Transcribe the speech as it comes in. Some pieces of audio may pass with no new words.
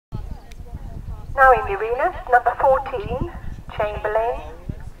Now in Uranus, number 14, Chamberlain,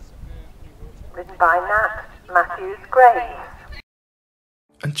 written by Nat Matthews Graves.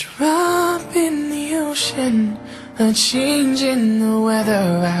 A drop in the ocean, a change in the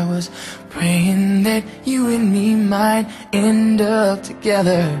weather. I was praying that you and me might end up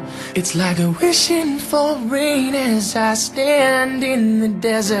together. It's like a wishing for rain as I stand in the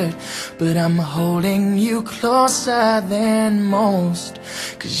desert, but I'm holding you closer than most,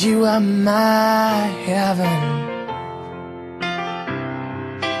 'cause you are my heaven.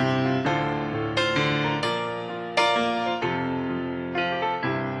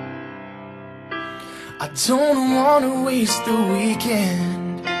 I don't wanna waste the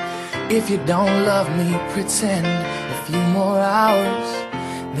weekend. If you don't love me, pretend a few more hours,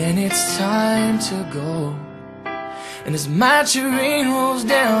 then it's time to go. And as my train rolls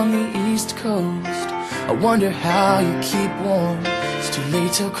down the east coast, I wonder how you keep warm. It's too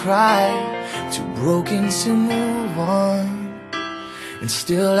late to cry, too broken to move on, and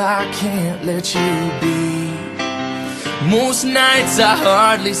still I can't let you be. Most nights I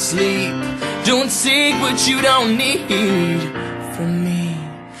hardly sleep. Don't take what you don't need from me.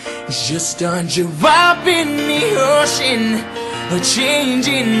 It's just a drop in the ocean, a change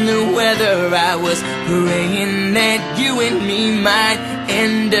in the weather. I was praying that you and me might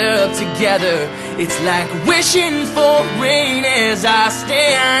end up together. It's like wishing for rain as I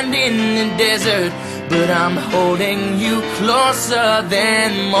stand in the desert, but I'm holding you closer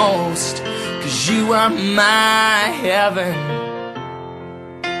than most, 'cause you are my heaven.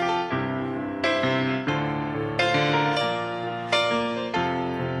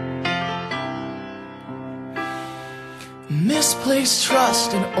 Misplaced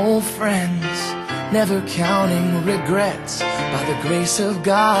trust in old friends, never counting regrets. By the grace of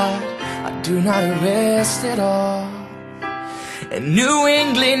God, I do not rest at all. And New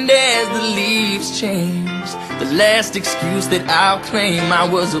England as the leaves change, the last excuse that I'll claim. I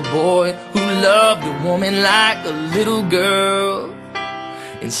was a boy who loved a woman like a little girl,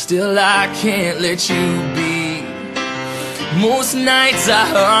 and still I can't let you be. Most nights I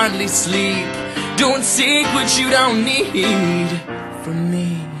hardly sleep. Don't take what you don't need from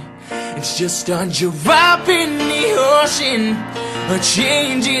me. It's just a drop in the ocean, a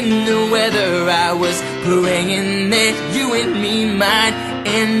change in the weather. I was praying that you and me might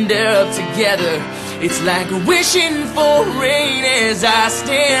end up together. It's like wishing for rain as I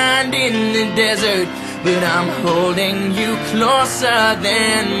stand in the desert, but I'm holding you closer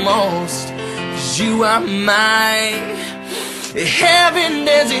than most, 'cause you are my heaven.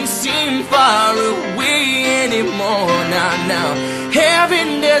 Doesn't seem far away anymore. Now,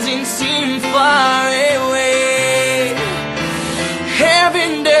 heaven doesn't seem far away.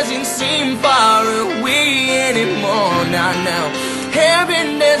 Heaven doesn't seem far away anymore. Now,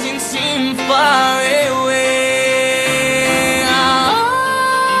 heaven doesn't seem far away.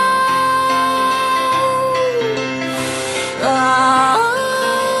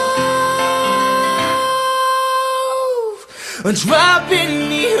 A drop in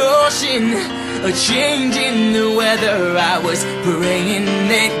the ocean, a change in the weather. I was praying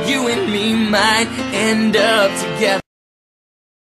that you and me might end up together.